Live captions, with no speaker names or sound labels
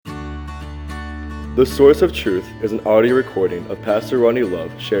The Source of Truth is an audio recording of Pastor Ronnie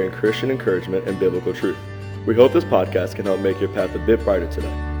Love sharing Christian encouragement and biblical truth. We hope this podcast can help make your path a bit brighter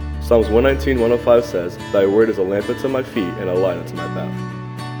today. Psalms 119:105 says, "Thy word is a lamp unto my feet and a light unto my path."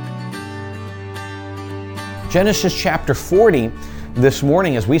 Genesis chapter 40 this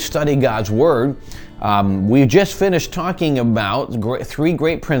morning as we study God's Word. We just finished talking about three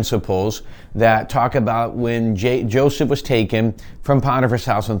great principles that talk about when Joseph was taken from Potiphar's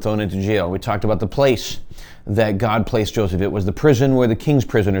house and thrown into jail. We talked about the place that God placed Joseph. It was the prison where the king's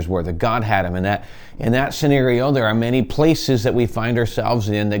prisoners were, that God had him. And in that scenario, there are many places that we find ourselves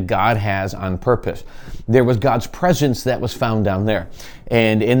in that God has on purpose. There was God's presence that was found down there.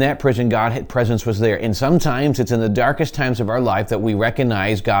 And in that prison, God's presence was there. And sometimes it's in the darkest times of our life that we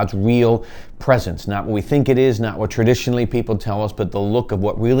recognize God's real presence. Not what we think it is, not what traditionally people tell us, but the look of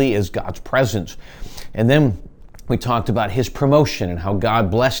what really is God's presence. And then we talked about his promotion and how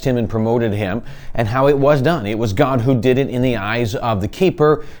God blessed him and promoted him and how it was done. It was God who did it in the eyes of the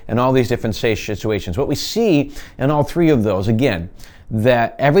keeper and all these different situations. What we see in all three of those, again,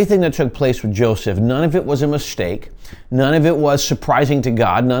 that everything that took place with Joseph, none of it was a mistake. None of it was surprising to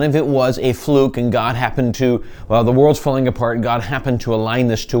God. None of it was a fluke and God happened to, well, the world's falling apart and God happened to align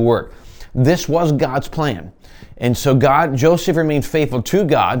this to work. This was God's plan. And so Joseph remained faithful to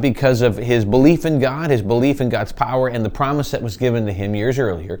God because of his belief in God, his belief in God's power, and the promise that was given to him years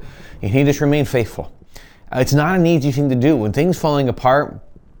earlier. And he just remained faithful. It's not an easy thing to do. When things falling apart,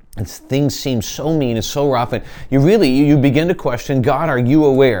 and things seem so mean and so rough, and you begin to question, God, are you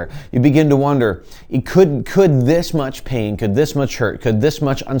aware? You begin to wonder, could this much pain, could this much hurt, could this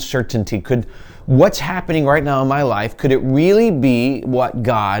much uncertainty, could what's happening right now in my life, could it really be what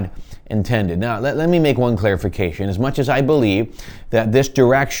God intended? Now, let me make one clarification. As much as I believe that this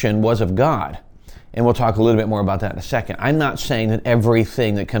direction was of God, and we'll talk a little bit more about that in a second, I'm not saying that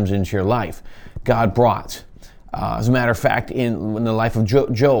everything that comes into your life God brought. As a matter of fact, in the life of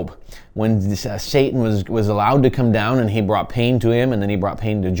Job, when Satan was allowed to come down and he brought pain to him and then he brought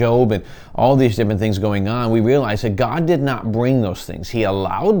pain to Job and all these different things going on, we realize that God did not bring those things. He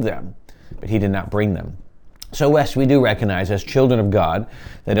allowed them, but he did not bring them. So yes, we do recognize as children of God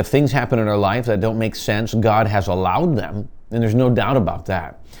that if things happen in our life that don't make sense, God has allowed them, and there's no doubt about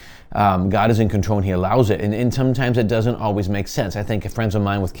that. God is in control and he allows it. And sometimes it doesn't always make sense. I think of friends of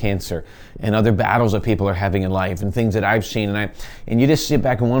mine with cancer and other battles that people are having in life and things that I've seen. And you just sit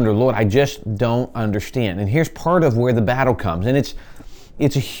back and wonder, Lord, I just don't understand. And here's part of where the battle comes. And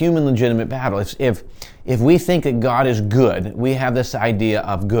it's a human legitimate battle. If we think that God is good, we have this idea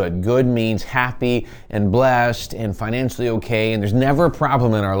of good. Good means happy and blessed and financially okay, and there's never a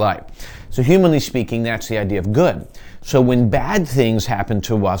problem in our life. So humanly speaking, that's the idea of good. So when bad things happen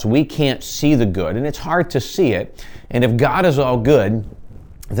to us, we can't see the good, and it's hard to see it. And if God is all good,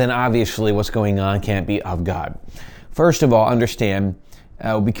 then obviously what's going on can't be of God. First of all, understand,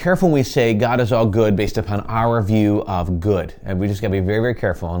 be careful when we say God is all good based upon our view of good. And we just got to be very, very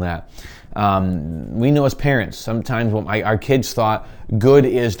careful on that. We know as parents, sometimes our kids thought good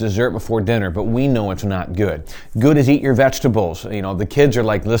is dessert before dinner, but we know it's not good. Good is eat your vegetables. The kids are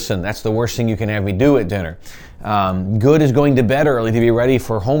like, listen, that's the worst thing you can have me do at dinner. Good is going to bed early to be ready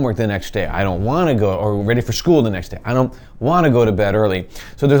for homework the next day. I don't want to go, or ready for school the next day. I don't want to go to bed early.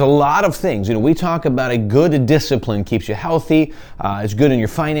 So there's a lot of things. We talk about a good discipline keeps you healthy. It's good in your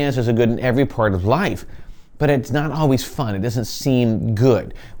finances. It's good in every part of life. But it's not always fun. It doesn't seem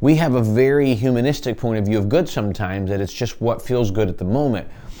good. We have a very humanistic point of view of good sometimes, that it's just what feels good at the moment.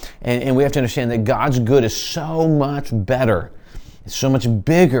 And we have to understand that God's good is so much better. It's so much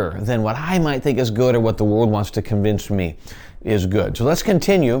bigger than what I might think is good or what the world wants to convince me is good. So let's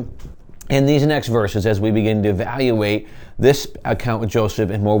continue in these next verses as we begin to evaluate this account with Joseph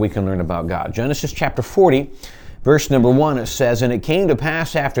and more we can learn about God. Genesis chapter 40, verse number 1, it says, "And it came to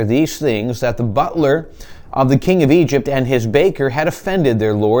pass after these things that the butler of the king of Egypt and his baker had offended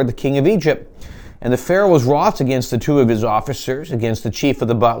their lord, the king of Egypt. And the Pharaoh was wroth against the two of his officers, against the chief of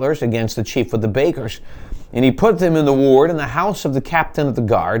the butlers, against the chief of the bakers. And he put them in the ward in the house of the captain of the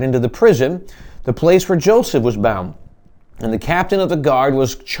guard, into the prison, the place where Joseph was bound. And the captain of the guard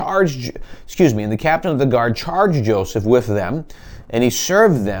charged Joseph with them, and he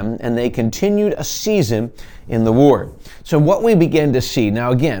served them, and they continued a season in the ward." So what we begin to see,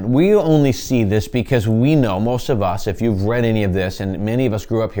 now again, we only see this because we know, most of us, if you've read any of this, and many of us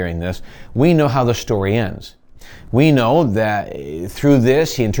grew up hearing this, we know how the story ends. We know that through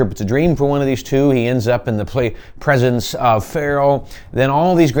this, he interprets a dream for one of these two. He ends up in the presence of Pharaoh. Then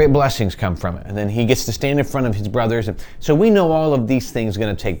all these great blessings come from it. And then he gets to stand in front of his brothers. So we know all of these things are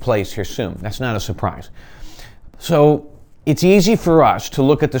going to take place here soon. That's not a surprise. So It's easy for us to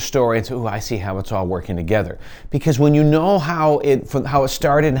look at the story and say, "Oh, I see how it's all working together." Because when you know how it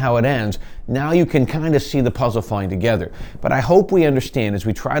started and how it ends, now you can kind of see the puzzle falling together. But I hope we understand as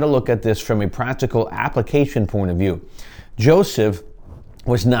we try to look at this from a practical application point of view. Joseph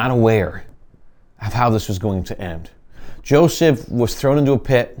was not aware of how this was going to end. Joseph was thrown into a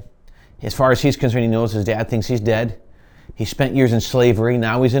pit. As far as he's concerned, he knows his dad thinks he's dead. He spent years in slavery.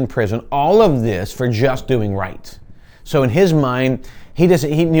 Now he's in prison. All of this for just doing right. So in his mind, he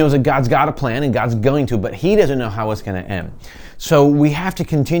knows that God's got a plan and God's going to, but he doesn't know how it's going to end. So we have to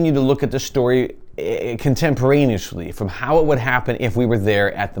continue to look at the story contemporaneously from how it would happen if we were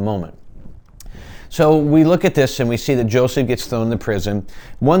there at the moment. So we look at this and we see that Joseph gets thrown into prison.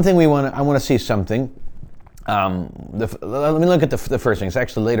 One thing I want to see something. Let me look at the first thing. It's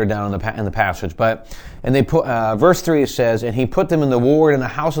actually later down in the passage, and they put verse 3. It says, "And he put them in the ward in the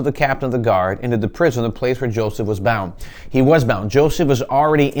house of the captain of the guard, into the prison, the place where Joseph was bound." He was bound. Joseph was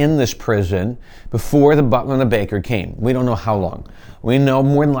already in this prison before the butler and the baker came. We don't know how long. We know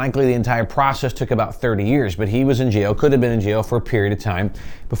more than likely the entire process took about 30 years, but he was in jail, could have been in jail for a period of time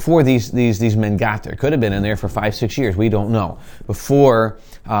before these men got there. Could have been in there for 5-6 years. We don't know. Before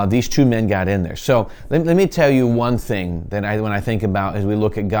these two men got in there. So let me tell you one thing that when I think about as we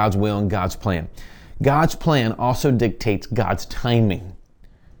look at God's will and God's plan. God's plan also dictates God's timing.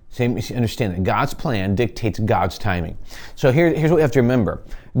 So you understand that God's plan dictates God's timing. So here's what we have to remember.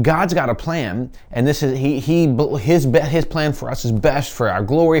 God's got a plan, and this is his plan for us is best for our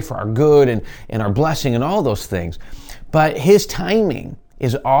glory, for our good, and our blessing, and all those things. But his timing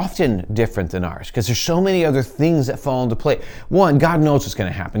is often different than ours because there's so many other things that fall into play. One, God knows what's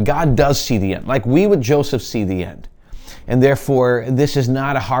going to happen. God does see the end. Like we with Joseph see the end. And therefore, this is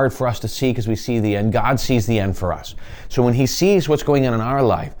not hard for us to see because we see the end. God sees the end for us. So when he sees what's going on in our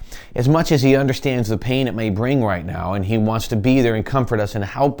life, as much as he understands the pain it may bring right now, and he wants to be there and comfort us and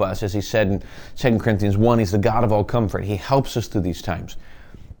help us, as he said in 2 Corinthians 1, he's the God of all comfort. He helps us through these times.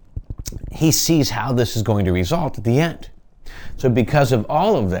 He sees how this is going to result at the end. So because of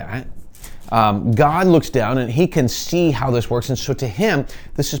all of that, God looks down and he can see how this works. And so to him,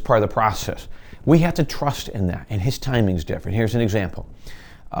 this is part of the process. We have to trust in that, and his timing is different. Here's an example.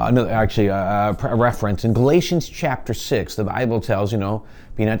 A reference. In Galatians chapter 6, the Bible tells,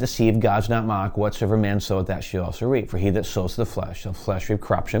 be not deceived, God's not mocked. Whatsoever man soweth, that shall also reap. For he that sows to the flesh, shall the flesh reap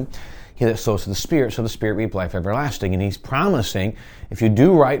corruption. He that sows to the Spirit, shall the Spirit reap life everlasting. And he's promising, if you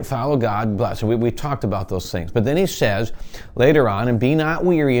do right, follow God, bless. And we talked about those things. But then he says later on, and be not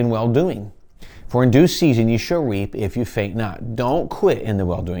weary in well-doing. For in due season you shall reap if you faint not. Don't quit in the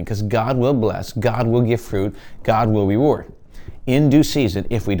well-doing, because God will bless, God will give fruit, God will reward. In due season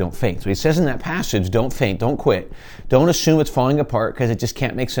if we don't faint. So he says in that passage, don't faint, don't quit. Don't assume it's falling apart because it just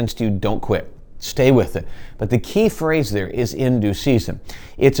can't make sense to you. Don't quit. Stay with it. But the key phrase there is in due season.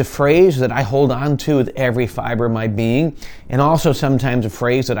 It's a phrase that I hold on to with every fiber of my being, and also sometimes a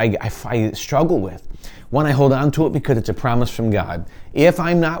phrase that I struggle with. One, I hold on to it because it's a promise from God. If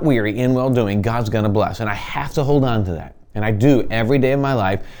I'm not weary in well-doing, God's going to bless. And I have to hold on to that. And I do every day of my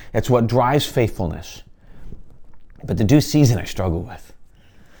life. That's what drives faithfulness. But the due season I struggle with.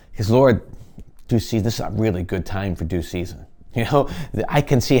 Because Lord, due season, this is a really good time for due season. I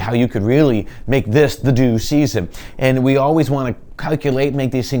can see how you could really make this the due season. And we always want to calculate,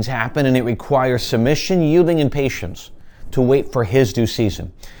 make these things happen, and it requires submission, yielding, and patience to wait for his due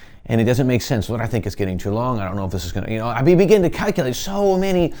season. And it doesn't make sense. Lord, I think it's getting too long. I don't know if this is going to, I begin to calculate so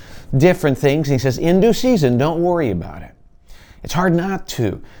many different things. And he says, in due season, don't worry about it. It's hard not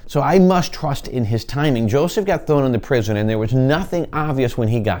to. So I must trust in his timing. Joseph got thrown into prison, and there was nothing obvious when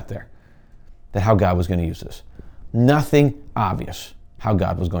he got there that how God was going to use this. Nothing obvious how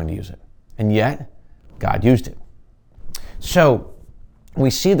God was going to use it. And yet, God used it. So we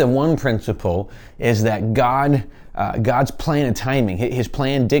see the one principle is that God's plan and timing, his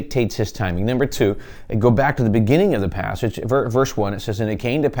plan dictates his timing. Number two, go back to the beginning of the passage, verse 1, it says, and it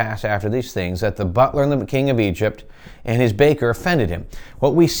came to pass after these things that the butler and the king of Egypt and his baker offended him.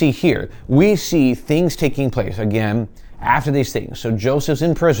 What we see here, we see things taking place, again, after these things. So Joseph's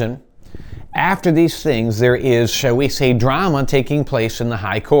in prison. After these things, there is, shall we say, drama taking place in the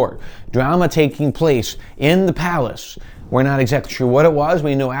high court. Drama taking place in the palace. We're not exactly sure what it was.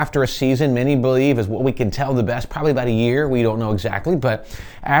 We know after a season, many believe is what we can tell the best, probably about a year. We don't know exactly. But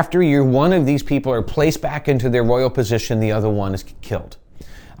after a year, one of these people are placed back into their royal position. The other one is killed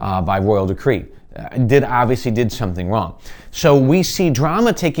by royal decree. Obviously did something wrong. So we see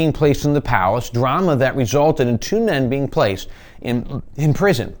drama taking place in the palace, drama that resulted in two men being placed in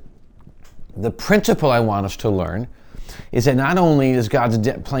prison. The principle I want us to learn is that not only does God's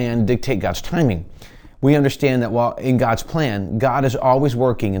plan dictate God's timing, we understand that while in God's plan, God is always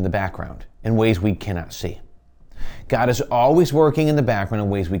working in the background in ways we cannot see. God is always working in the background in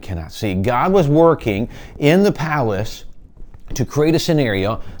ways we cannot see. God was working in the palace to create a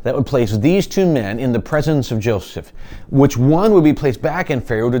scenario that would place these two men in the presence of Joseph, which one would be placed back in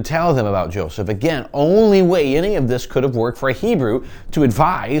Pharaoh to tell them about Joseph. Again, only way any of this could have worked for a Hebrew to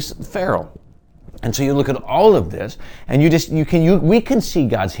advise Pharaoh. And so you look at all of this, and we can see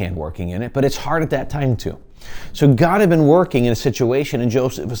God's hand working in it, but it's hard at that time too. So God had been working in a situation, and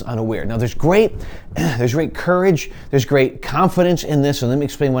Joseph was unaware. Now there's great courage, there's great confidence in this, and let me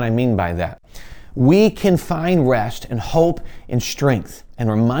explain what I mean by that. We can find rest and hope and strength and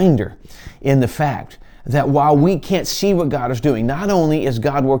reminder in the fact that while we can't see what God is doing, not only is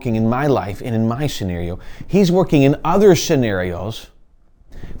God working in my life and in my scenario, He's working in other scenarios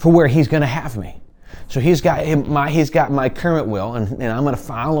for where He's going to have me. So He's got my current will, and I'm going to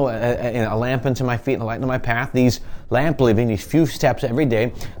follow a lamp unto my feet and a light into my path. These lamp living, these few steps every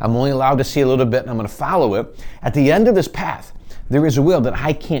day, I'm only allowed to see a little bit, and I'm going to follow it. At the end of this path, there is a will that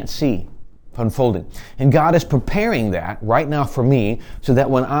I can't see unfolding. And God is preparing that right now for me so that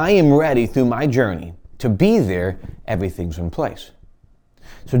when I am ready through my journey to be there, everything's in place.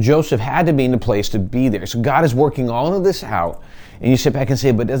 So Joseph had to be in the place to be there. So God is working all of this out. And you sit back and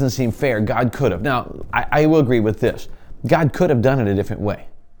say, but it doesn't seem fair. God could have. Now, I will agree with this. God could have done it a different way.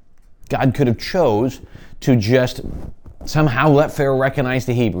 God could have chose to just somehow let Pharaoh recognize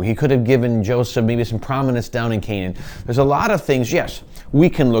the Hebrew. He could have given Joseph maybe some prominence down in Canaan. There's a lot of things, yes, we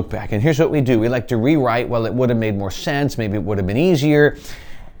can look back. And here's what we do. We like to rewrite, well, it would have made more sense. Maybe it would have been easier.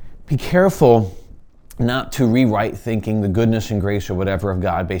 Be careful not to rewrite thinking the goodness and grace or whatever of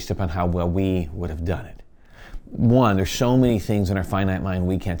God based upon how well we would have done it. One, there's so many things in our finite mind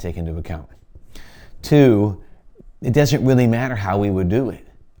we can't take into account. Two, it doesn't really matter how we would do it.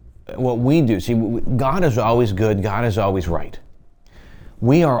 What we do, see, God is always good, God is always right.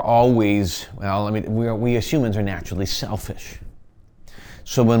 We are always, we as humans are naturally selfish.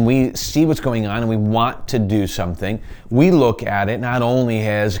 So when we see what's going on and we want to do something, we look at it not only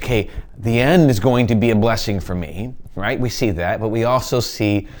as, okay, the end is going to be a blessing for me, right? We see that, but we also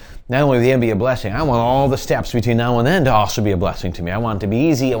see not only the end be a blessing, I want all the steps between now and then to also be a blessing to me. I want it to be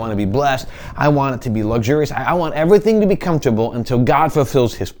easy. I want to be blessed. I want it to be luxurious. I want everything to be comfortable until God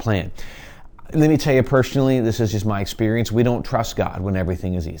fulfills His plan. Let me tell you personally, this is just my experience. We don't trust God when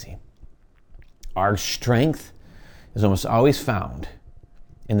everything is easy. Our strength is almost always found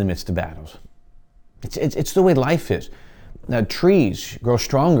in the midst of battles. It's the way life is. Now, trees grow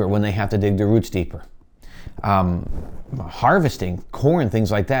stronger when they have to dig their roots deeper. Harvesting corn,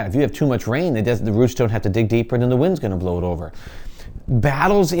 things like that. If you have too much rain, the roots don't have to dig deeper, and then the wind's going to blow it over.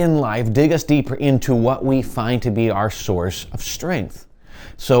 Battles in life dig us deeper into what we find to be our source of strength.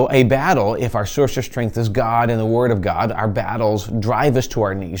 So a battle, if our source of strength is God and the Word of God, our battles drive us to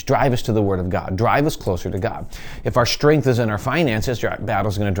our knees, drive us to the Word of God, drive us closer to God. If our strength is in our finances, our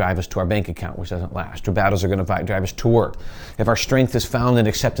battles are going to drive us to our bank account, which doesn't last. Our battles are going to drive us to work. If our strength is found in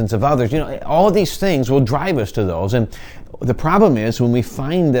acceptance of others, all of these things will drive us to those. And the problem is when we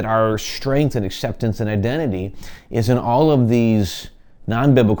find that our strength and acceptance and identity is in all of these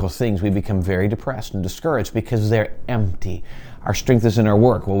non-biblical things, we become very depressed and discouraged because they're empty. Our strength is in our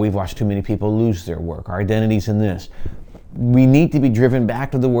work. Well, we've watched too many people lose their work. Our identity's in this. We need to be driven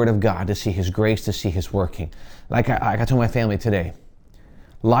back to the Word of God to see His grace, to see His working. Like I told my family today,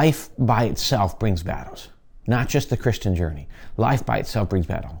 life by itself brings battles, not just the Christian journey. Life by itself brings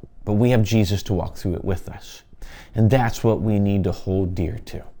battle, but we have Jesus to walk through it with us. And that's what we need to hold dear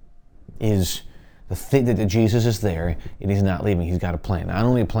to, is the thing that Jesus is there and He's not leaving. He's got a plan. Not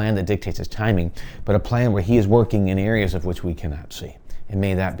only a plan that dictates His timing, but a plan where He is working in areas of which we cannot see. And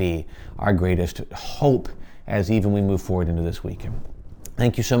may that be our greatest hope as even we move forward into this weekend.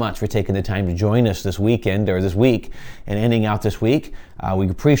 Thank you so much for taking the time to join us this weekend or this week and ending out this week. We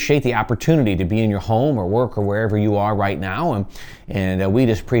appreciate the opportunity to be in your home or work or wherever you are right now. And we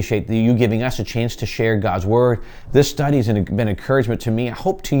just appreciate you giving us a chance to share God's Word. This study has been encouragement to me. I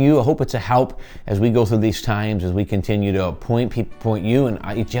hope to you. I hope it's a help as we go through these times, as we continue to point you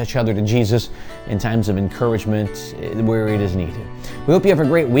and each other to Jesus in times of encouragement where it is needed. We hope you have a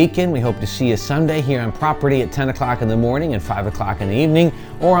great weekend. We hope to see you Sunday here on property at 10 o'clock in the morning and 5 o'clock in the evening,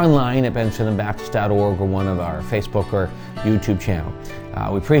 or online at bensalembaptist.org or one of our Facebook or YouTube channel.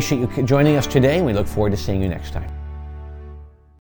 We appreciate you joining us today, and we look forward to seeing you next time.